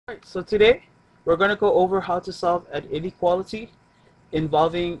Alright, so today we're going to go over how to solve an inequality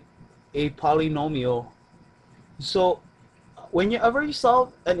involving a polynomial. So whenever you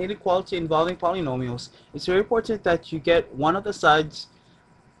solve an inequality involving polynomials, it's very important that you get one of the sides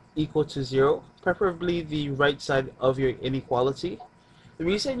equal to 0, preferably the right side of your inequality. The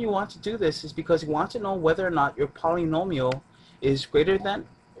reason you want to do this is because you want to know whether or not your polynomial is greater than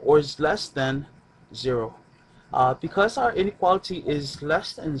or is less than 0. Because our inequality is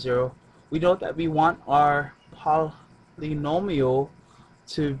less than 0, we know that we want our polynomial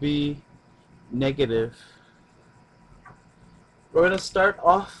to be negative. We're going to start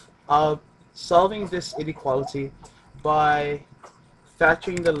off solving this inequality by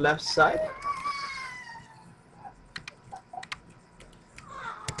factoring the left side.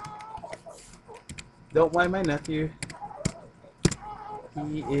 Don't mind my nephew.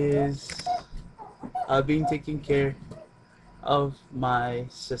 He is being taken care of my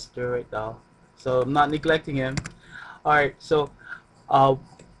sister right now, so I'm not neglecting him. Alright, so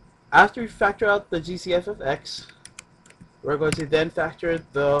after we factor out the GCF of x, we're going to then factor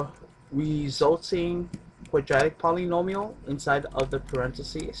the resulting quadratic polynomial inside of the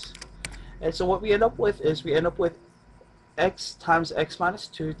parentheses. And so what we end up with is x times x minus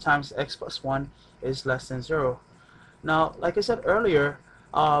 2 times x plus 1 is less than 0. Now, like I said earlier,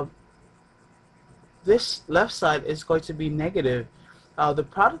 this left side is going to be negative. The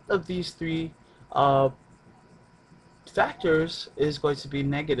product of these three factors is going to be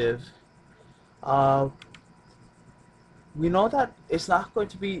negative. We know that it's not going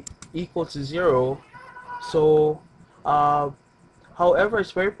to be equal to 0. So, however,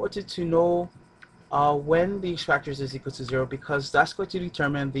 it's very important to know when these factors is equal to 0, because that's going to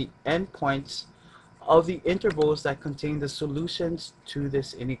determine the endpoints of the intervals that contain the solutions to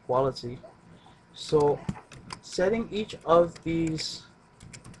this inequality. So setting each of these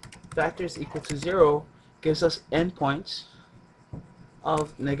factors equal to 0 gives us endpoints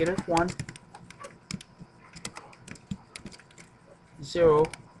of -1, 0,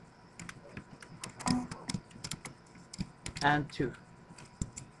 and 2.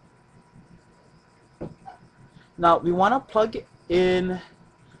 Now we want to plug in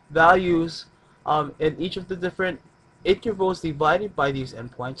values in each of the different intervals divided by these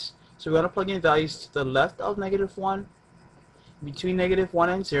endpoints. So we're going to plug in values to the left of -1, between -1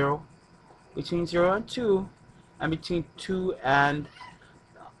 and 0, between 0 and 2, and between 2 and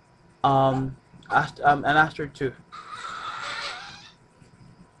after 2.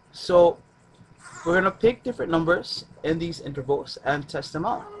 So we're going to pick different numbers in these intervals and test them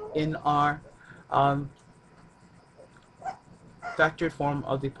out in our factored form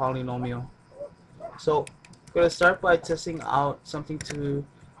of the polynomial. So we're going to start by testing out something to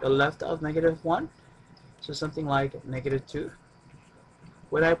the left of -1, so something like -2.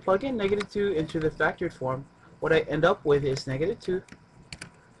 When I plug in -2 into the factored form, what I end up with is -2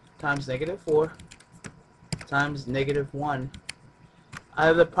 times -4 times -1. I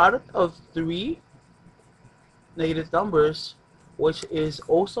have the product of three negative numbers, which is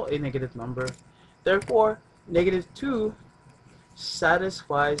also a negative number. Therefore, -2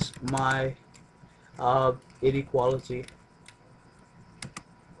 satisfies my inequality,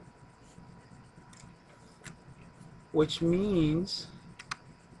 which means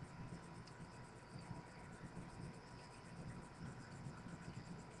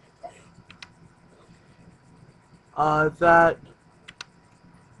that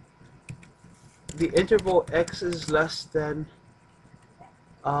the interval x is less than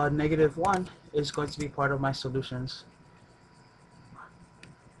 -1 is going to be part of my solutions.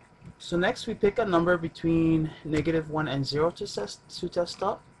 So next we pick a number between -1 and 0 to test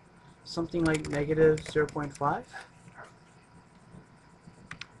out, something like -0.5.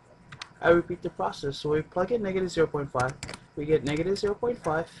 I repeat the process. So we plug in -0.5, we get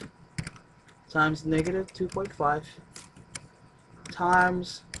 -0.5 times -2.5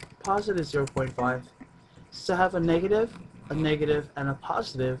 times +0.5. So I have a negative, and a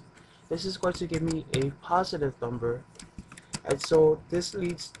positive. This is going to give me a positive number. And so this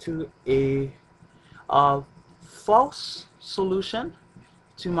leads to a false solution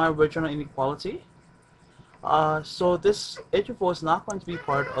to my original inequality. So this interval is not going to be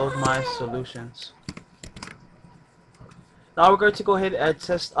part of my solutions. Now we're going to go ahead and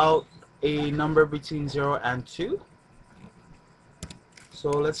test out a number between 0 and 2. So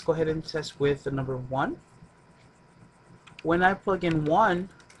let's go ahead and test with the number 1. When I plug in 1,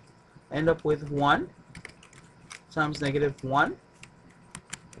 I end up with 1 times -1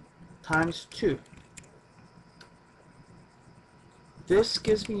 times 2. This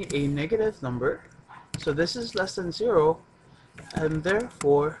gives me a negative number, so this is less than 0, and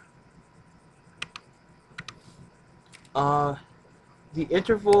therefore the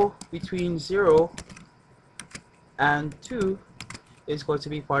interval between 0 and 2 is going to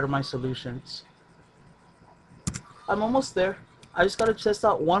be part of my solutions. I'm almost there. I just got to test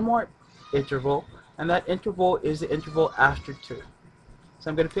out one more interval, and that interval is the interval after 2. So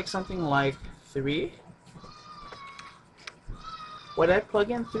I'm going to pick something like 3. When I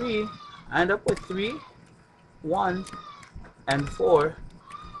plug in 3, I end up with 3, 1, and 4.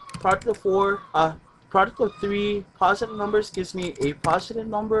 Product of 3 positive numbers gives me a positive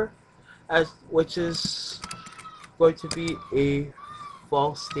number, which is going to be a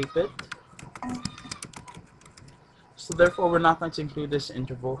false statement. So therefore, we're not going to include this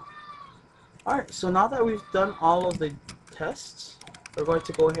interval. Alright, so now that we've done all of the tests, we're going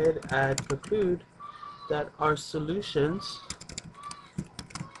to go ahead and conclude that our solutions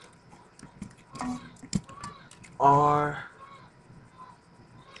are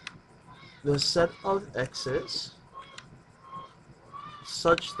the set of x's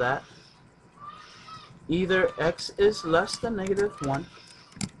such that either x is less than -1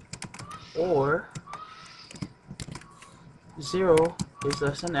 or 0 is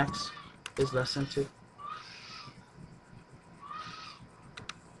less than x is less than 2.